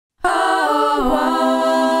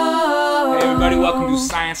everybody, welcome to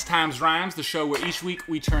Science Times Rhymes, the show where each week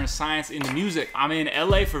we turn science into music. I'm in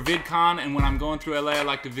LA for VidCon, and when I'm going through LA, I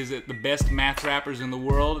like to visit the best math rappers in the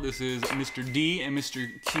world. This is Mr. D and Mr.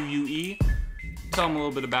 QUE. Tell them a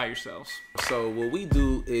little bit about yourselves. So what we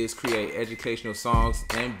do is create educational songs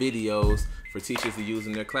and videos for teachers to use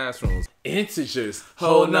in their classrooms. Integers,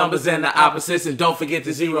 whole numbers and the opposites, and don't forget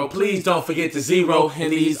the zero. Please don't forget the zero.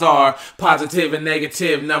 And these are positive and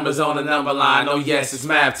negative numbers on the number line. Oh yes, it's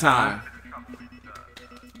math time.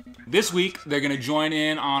 This week, they're going to join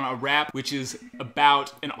in on a rap which is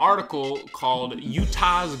about an article called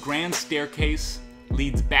Utah's Grand Staircase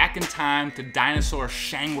Leads Back in Time to Dinosaur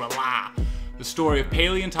Shangri-La. The story of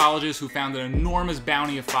paleontologists who found an enormous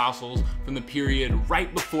bounty of fossils from the period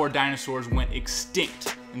right before dinosaurs went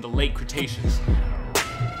extinct in the late Cretaceous.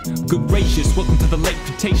 Good gracious, welcome to the late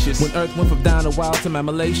Cretaceous. When Earth went from dino-wild to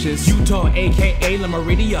mammal-acious. Utah, a.k.a.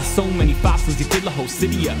 Laramidia. So many fossils, you fill the whole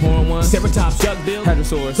city up. Horn ones, Ceratopsids, duck-billed,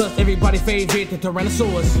 Hadrosaurs, plus everybody's favorite, the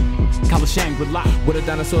Tyrannosaurs. Call it Shangri-La, where the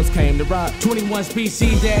dinosaurs came to rock. 21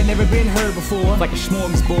 species that had never been heard before. Like a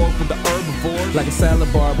smorgasbord with the herbivores. Like a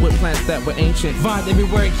salad bar with plants that were ancient. Vines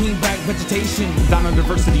everywhere, came back vegetation. Dino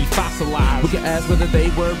diversity fossilized. We can ask whether they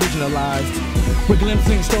were originalized. We're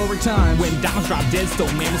glimpsing story time when dinos drop dead, so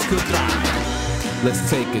mammoths could thrive. Let's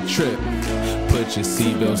take a trip. Put your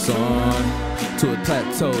seatbelts on to a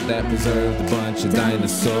plateau that preserved a bunch of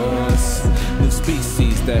dinosaurs. New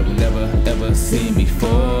species that we never ever seen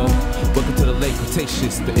before. Welcome to the late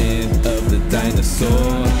Cretaceous, the end of the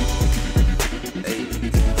dinosaur.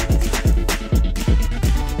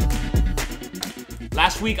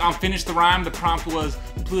 Last week on Finish the Rhyme, the prompt was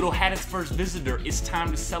Pluto had its first visitor, it's time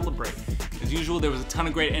to celebrate. As usual, there was a ton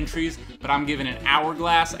of great entries, but I'm giving an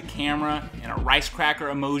hourglass, a camera, and a rice cracker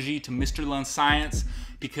emoji to Mr. Lund Science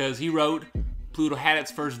because he wrote, Pluto had its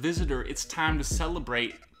first visitor, it's time to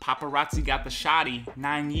celebrate. Paparazzi got the shotty,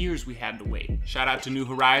 9 years we had to wait. Shout out to New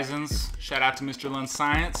Horizons, shout out to Mr. Lund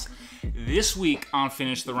Science. This week on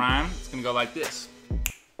Finish the Rhyme, it's gonna go like this.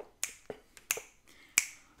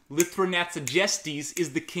 Lithoratsagestes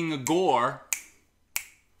is the king of gore.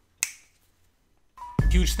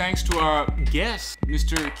 Huge thanks to our guests,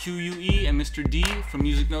 Mr. QUE and Mr. D from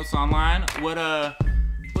Music Notes Online. What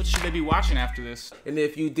should they be watching after this? And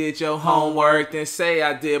if you did your homework, then say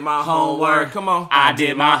I did my homework. Come on. I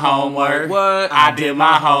did my homework. What? I did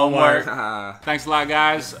my homework. Ah. Thanks a lot,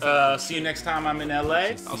 guys. See you next time I'm in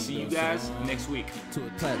LA. I'll see you guys next week. To a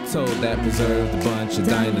plateau that preserved a bunch of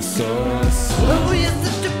dinosaurs. Oh, you're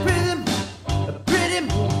such a pretty,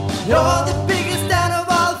 you're the biggest out of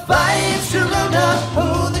all five. Sharona,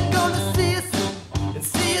 oh, they're gonna see us and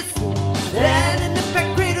see us. Stand in the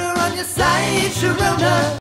back crater on your side, Sharona.